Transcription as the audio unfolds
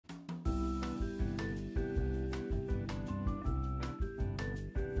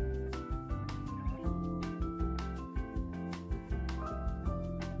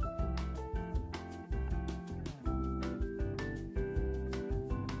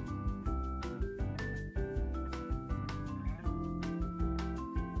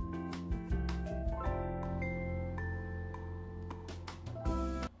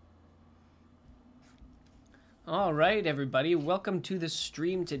All right, everybody, welcome to the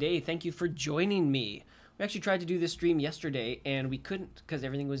stream today. Thank you for joining me. We actually tried to do this stream yesterday and we couldn't because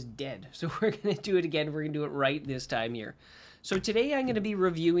everything was dead. So we're going to do it again. We're going to do it right this time here. So today I'm going to be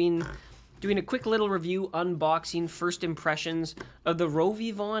doing a quick little review, unboxing, first impressions of the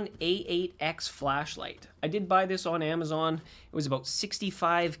RovyVon A8x Flashlight. I did buy this on Amazon. It was about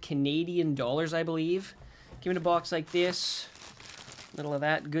 65 Canadian dollars, I believe. Came in a box like this. Little of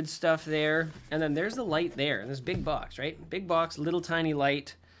that good stuff there. And then there's the light there in this big box, right? Big box, little tiny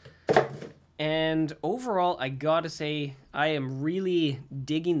light. And overall, I gotta say, I am really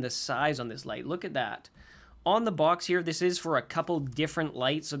digging the size on this light. Look at that. On the box here, this is for a couple different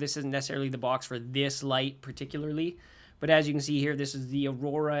lights, so this isn't necessarily the box for this light particularly. But as you can see here, this is the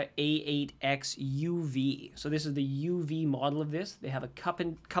Aurora A8x UV. So this is the UV model of this. They have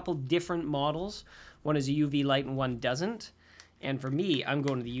a couple different models. One is a UV light and one doesn't. And for me, I'm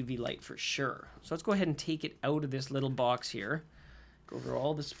going to the UV light for sure. So let's go ahead and take it out of this little box here. Go over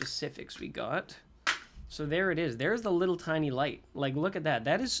all the specifics we got. So there it is. There's the little tiny light. Like, look at that.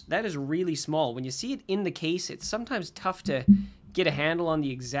 That is really small. When you see it in the case, it's sometimes tough to get a handle on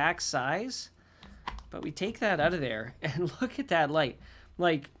the exact size. But we take that out of there and look at that light.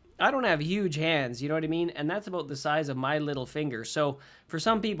 Like, I don't have huge hands, you know what I mean? And that's about the size of my little finger. So for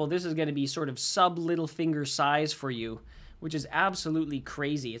some people, this is going to be sort of sub-little finger size for you, which is absolutely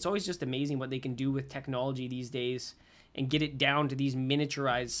crazy. It's always just amazing what they can do with technology these days and get it down to these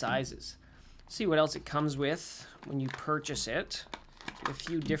miniaturized sizes. Let's see what else it comes with when you purchase it. Get a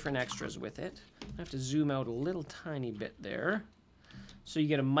few different extras with it. I have to zoom out a little tiny bit there. So you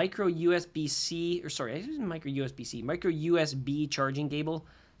get a micro USB-C, or sorry, micro USB charging cable.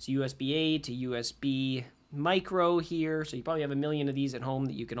 So USB-A to USB micro here. So you probably have a million of these at home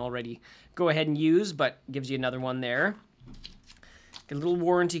that you can already go ahead and use, but gives you another one there. Get a little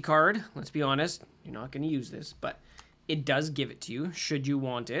warranty card. Let's be honest, you're not going to use this, but it does give it to you should you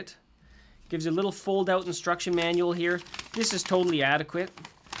want it. Gives you a little fold-out instruction manual here. This is totally adequate.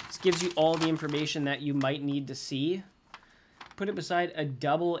 This gives you all the information that you might need to see. Put it beside a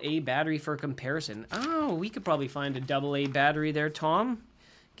AA battery for comparison. Oh, we could probably find a AA battery there, Tom.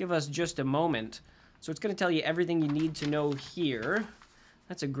 Give us just a moment. So it's going to tell you everything you need to know here.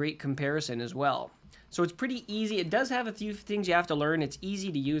 That's a great comparison as well. So it's pretty easy. It does have a few things you have to learn. It's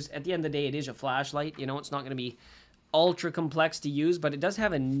easy to use. At the end of the day, it is a flashlight. You know, it's not going to be ultra complex to use, but it does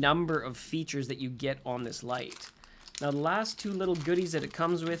have a number of features that you get on this light. Now, the last two little goodies that it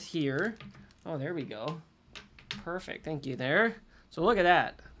comes with here. Oh, there we go. Perfect. Thank you there. So look at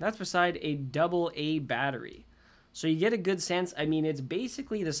that. That's beside a AA battery. So you get a good sense. I mean, it's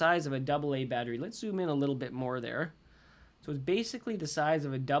basically the size of a AA battery. Let's zoom in a little bit more there. So it's basically the size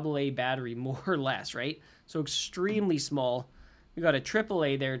of a AA battery, more or less, right? So extremely small. We got a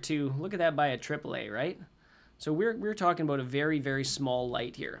AAA there too. Look at that by a AAA, right? So we're talking about a very, very small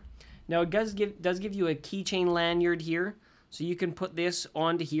light here. Now it does give you a keychain lanyard here. So you can put this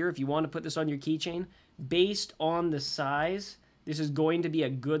onto here if you want to put this on your keychain. Based on the size, this is going to be a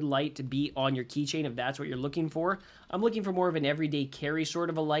good light to be on your keychain if that's what you're looking for. I'm looking for more of an everyday carry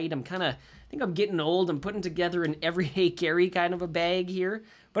sort of a light. I think I'm getting old. I'm putting together an everyday carry kind of a bag here.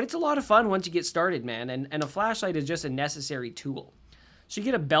 But it's a lot of fun once you get started, man. And a flashlight is just a necessary tool. So you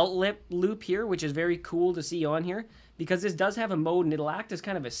get a belt loop here, which is very cool to see on here, because this does have a mode and it'll act as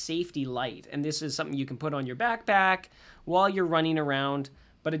kind of a safety light. And this is something you can put on your backpack while you're running around.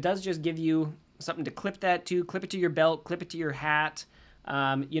 But it does just give you something to clip that to, clip it to your belt, clip it to your hat.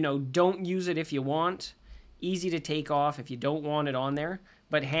 You know, don't use it if you want. Easy to take off if you don't want it on there,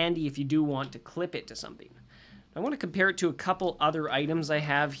 but handy if you do want to clip it to something. I want to compare it to a couple other items I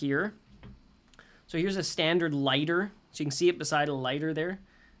have here. So here's a standard lighter. So you can see it beside a lighter there.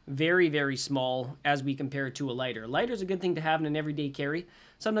 Very, very small as we compare it to a lighter. A lighter is a good thing to have in an everyday carry.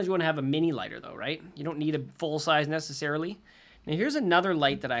 Sometimes you want to have a mini lighter though, right? You don't need a full size necessarily. Now here's another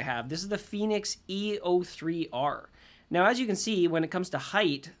light that I have. This is the Phoenix E03R. Now as you can see, when it comes to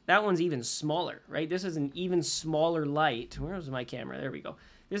height, that one's even smaller, right? This is an even smaller light. Where's my camera? There we go.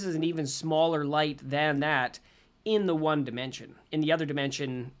 This is an even smaller light than that in the one dimension. In the other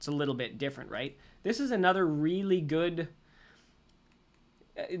dimension, it's a little bit different, right? This is another really good...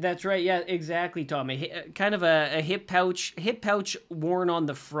 That's right, yeah, exactly, Tom. Kind of a hip pouch worn on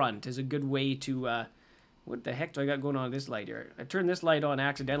the front is a good way to... What the heck do I got going on with this light here? I turned this light on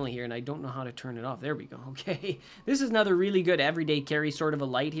accidentally here, and I don't know how to turn it off. There we go. Okay. This is another really good everyday carry sort of a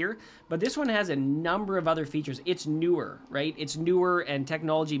light here, but this one has a number of other features. It's newer, right? It's newer, and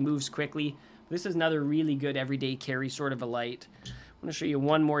technology moves quickly. This is another really good everyday carry sort of a light. I'm going to show you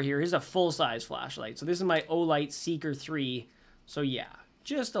one more here. Here's a full-size flashlight. So this is my Olight Seeker 3. So yeah,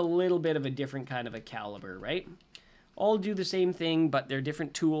 just a little bit of a different kind of a caliber, right? All do the same thing, but they're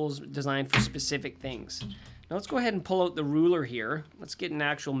different tools designed for specific things. Now let's go ahead and pull out the ruler here. Let's get an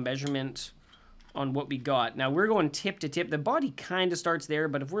actual measurement on what we got. Now we're going tip to tip. The body kind of starts there,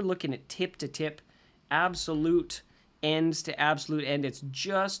 but if we're looking at tip to tip, absolute ends to absolute end, it's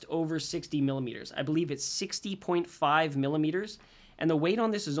just over 60 millimeters. I believe it's 60.5 millimeters, and the weight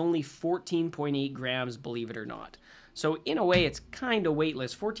on this is only 14.8 grams, believe it or not. So in a way, it's kind of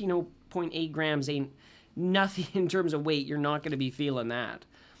weightless. 14.8 grams ain't nothing in terms of weight. You're not going to be feeling that.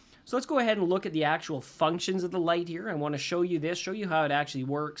 So let's go ahead and look at the actual functions of the light here. I want to show you this, show you how it actually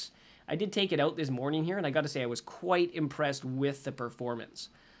works. I did take it out this morning here, and I got to say I was quite impressed with the performance.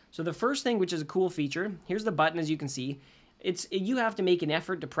 So the first thing, which is a cool feature, here's the button, as you can see. You have to make an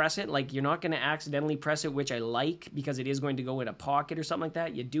effort to press it. Like, you're not going to accidentally press it, which I like, because it is going to go in a pocket or something like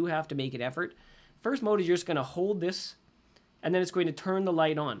that. You do have to make an effort. First mode is you're just going to hold this, and then it's going to turn the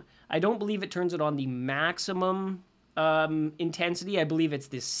light on. I don't believe it turns it on the maximum intensity. I believe it's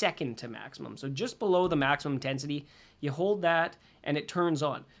the second to maximum. So just below the maximum intensity, you hold that, and it turns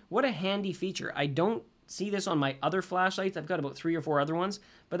on. What a handy feature. I don't see this on my other flashlights. I've got about 3 or 4 other ones,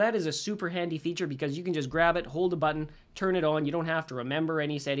 but that is a super handy feature because you can just grab it, hold the button, turn it on. You don't have to remember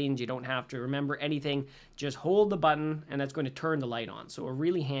any settings. You don't have to remember anything. Just hold the button, and that's going to turn the light on. So a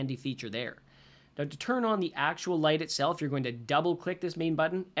really handy feature there. Now, to turn on the actual light itself, you're going to double-click this main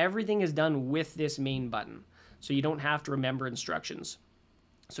button. Everything is done with this main button, so you don't have to remember instructions.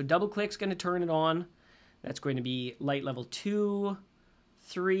 So double-click's going to turn it on. That's going to be light level 2,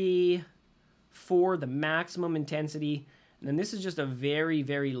 3, 4, the maximum intensity. And then this is just a very,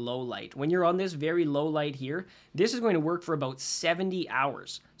 very low light. When you're on this very low light here, this is going to work for about 70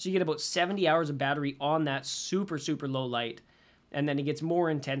 hours. So you get about 70 hours of battery on that super, super low light. And then it gets more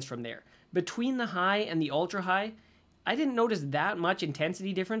intense from there. Between the high and the ultra high, I didn't notice that much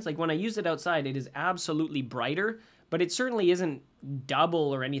intensity difference. Like when I use it outside, it is absolutely brighter, but it certainly isn't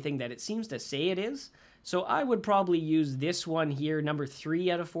double or anything that it seems to say it is. So I would probably use this one here, number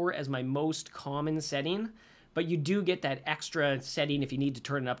 3 out of 4, as my most common setting, but you do get that extra setting if you need to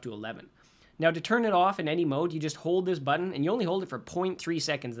turn it up to 11. Now to turn it off in any mode, you just hold this button, and you only hold it for 0.3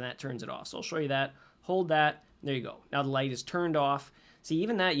 seconds, and that turns it off. So I'll show you that. Hold that. There you go. Now the light is turned off. See,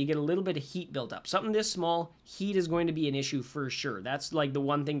 even that, you get a little bit of heat built up. Something this small, heat is going to be an issue for sure. That's like the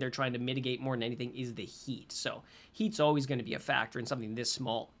one thing they're trying to mitigate more than anything is the heat. So heat's always going to be a factor in something this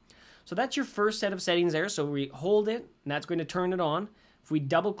small. So that's your first set of settings there. So we hold it, and that's going to turn it on. If we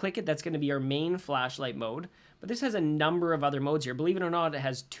double click it, that's going to be our main flashlight mode. But this has a number of other modes here. Believe it or not, it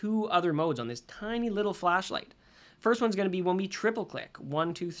has 2 other modes on this tiny little flashlight. First one's going to be when we triple click.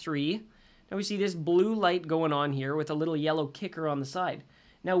 1, 2, 3. Now we see this blue light going on here with a little yellow kicker on the side.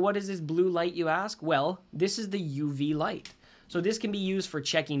 Now what is this blue light, you ask? Well, this is the UV light. So this can be used for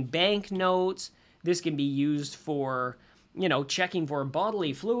checking banknotes. This can be used for, you know, checking for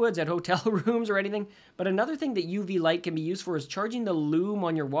bodily fluids at hotel rooms or anything. But another thing that UV light can be used for is charging the lume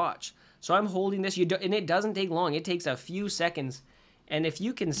on your watch. So I'm holding this, and it doesn't take long. It takes a few seconds. And if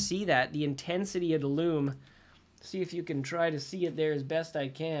you can see that, the intensity of the lume, see if you can try to see it there as best I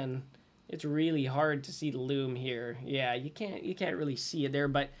can. It's really hard to see the lume here. Yeah, you can't really see it there,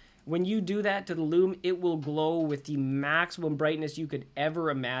 but when you do that to the lume, it will glow with the maximum brightness you could ever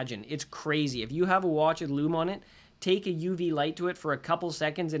imagine. It's crazy. If you have a watch with lume on it, take a UV light to it for a couple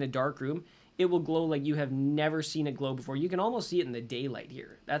seconds in a dark room, it will glow like you have never seen it glow before. You can almost see it in the daylight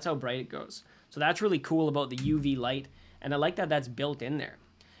here. That's how bright it goes. So that's really cool about the UV light, and I like that that's built in there.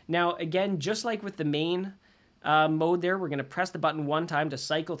 Now, again, just like with the main mode there, we're going to press the button one time to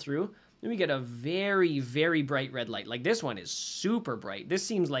cycle through. Then we get a very, very bright red light. Like this one is super bright. This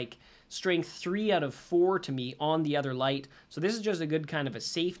seems like strength 3 out of 4 to me on the other light. So this is just a good kind of a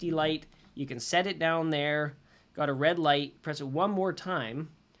safety light. You can set it down there. Got a red light. Press it one more time.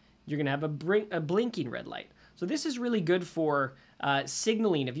 You're going to have a blinking red light. So this is really good for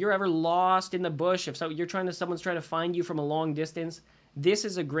signaling. If you're ever lost in the bush, if someone's trying to find you from a long distance, this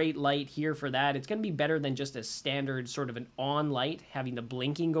is a great light here for that. It's going to be better than just a standard sort of an on light, having the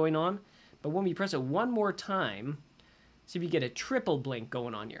blinking going on. But when we press it one more time, see if you get a triple blink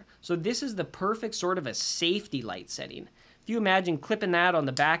going on here. So this is the perfect sort of a safety light setting. If you imagine clipping that on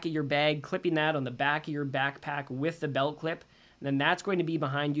the back of your bag, clipping that on the back of your backpack with the belt clip, then that's going to be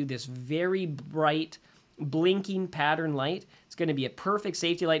behind you this very bright blinking pattern light. It's going to be a perfect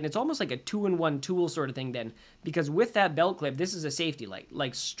safety light, and it's almost like a 2-in-1 tool sort of thing then, because with that belt clip, this is a safety light,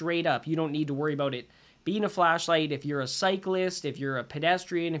 like straight up. You don't need to worry about it being a flashlight. If you're a cyclist, if you're a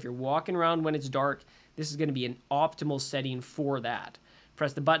pedestrian, if you're walking around when it's dark, this is going to be an optimal setting for that.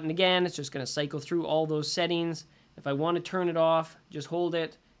 Press the button again. It's just going to cycle through all those settings. If I want to turn it off, just hold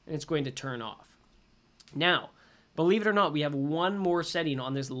it, and it's going to turn off. Now, believe it or not, we have one more setting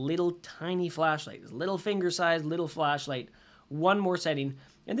on this little tiny flashlight, this little finger-sized little flashlight. One more setting,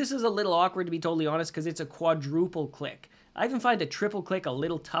 and this is a little awkward to be totally honest because it's a quadruple click. I even find a triple click a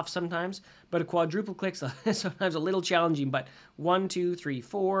little tough sometimes, but a quadruple click's sometimes a little challenging. But 1, 2, 3,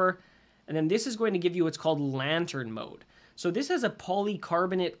 4, and then this is going to give you what's called lantern mode. So this has a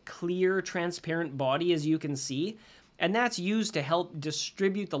polycarbonate clear transparent body, as you can see, and that's used to help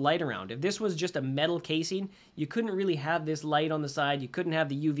distribute the light around. If this was just a metal casing, you couldn't really have this light on the side, you couldn't have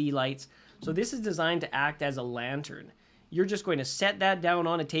the UV lights. So this is designed to act as a lantern. You're just going to set that down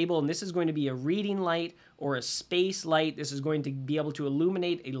on a table, and this is going to be a reading light or a space light. This is going to be able to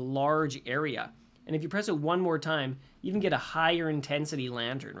illuminate a large area. And if you press it one more time, you even get a higher intensity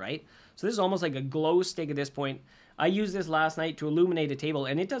lantern, right? So this is almost like a glow stick at this point. I used this last night to illuminate a table,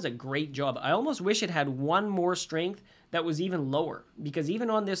 and it does a great job. I almost wish it had one more strength that was even lower, because even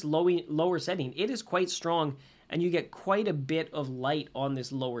on this lower setting, it is quite strong, and you get quite a bit of light on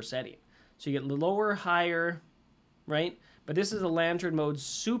this lower setting. So you get lower, higher, right? But this is a lantern mode,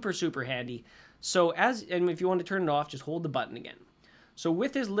 super, super handy. So and if you want to turn it off, just hold the button again. So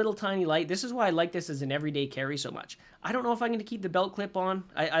with this little tiny light, this is why I like this as an everyday carry so much. I don't know if I'm going to keep the belt clip on.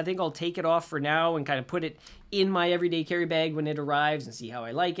 I think I'll take it off for now and kind of put it in my everyday carry bag when it arrives and see how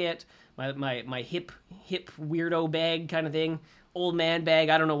I like it. My hip weirdo bag kind of thing. Old man bag,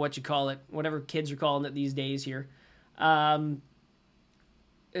 I don't know what you call it. Whatever kids are calling it these days here. 5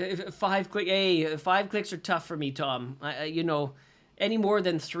 clicks are tough for me, Tom. You know, any more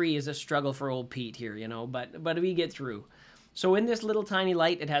than 3 is a struggle for old Pete here, you know, but we get through. So in this little tiny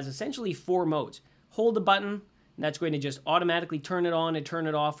light, it has essentially 4 modes. Hold the button, and that's going to just automatically turn it on and turn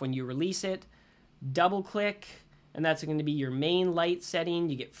it off when you release it. Double click, and that's going to be your main light setting.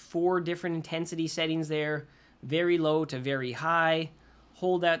 You get 4 different intensity settings there, very low to very high.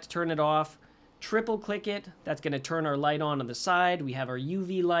 Hold that to turn it off. Triple click it, that's going to turn our light on the side. We have our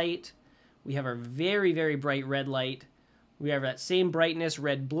UV light. We have our very, very bright red light. We have that same brightness,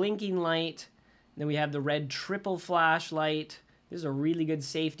 red blinking light. Then we have the red triple flashlight. This is a really good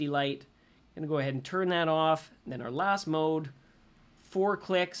safety light. I'm going to go ahead and turn that off. And then our last mode, 4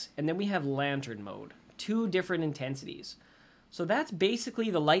 clicks, and then we have lantern mode. 2 different intensities. So that's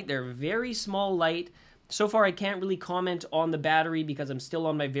basically the light there. Very small light. So far I can't really comment on the battery because I'm still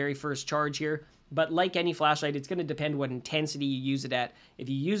on my very first charge here. But like any flashlight, it's going to depend what intensity you use it at. If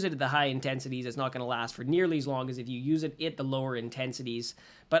you use it at the high intensities, it's not going to last for nearly as long as if you use it at the lower intensities.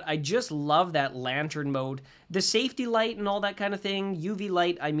 But I just love that lantern mode. The safety light and all that kind of thing, UV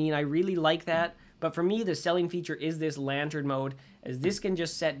light, I mean, I really like that. But for me, the selling feature is this lantern mode, as this can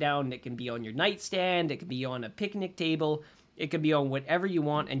just set down. It can be on your nightstand, it can be on a picnic table, it could be on whatever you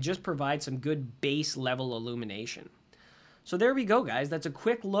want, and just provide some good base level illumination. So there we go, guys. That's a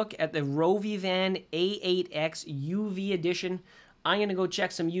quick look at the RovyVon A8x UV edition. I'm going to go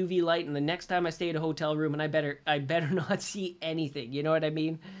check some UV light, and the next time I stay at a hotel room, and I better not see anything. You know what I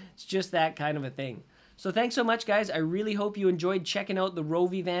mean? It's just that kind of a thing. So thanks so much, guys. I really hope you enjoyed checking out the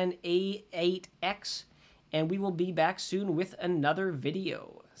RovyVon A8x, and we will be back soon with another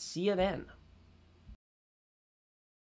video. See you then.